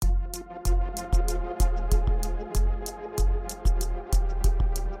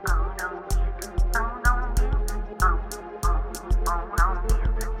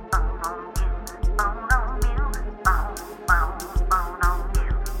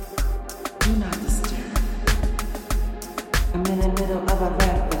do not disturb. I'm in the middle of a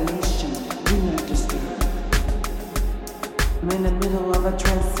revelation, do not disturb. I'm in the middle of a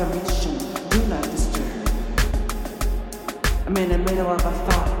transformation, do not disturb. I'm in the middle of a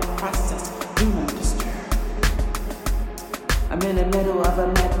thought process, do not disturb. I'm in the middle of a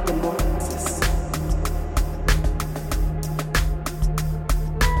metamorphosis,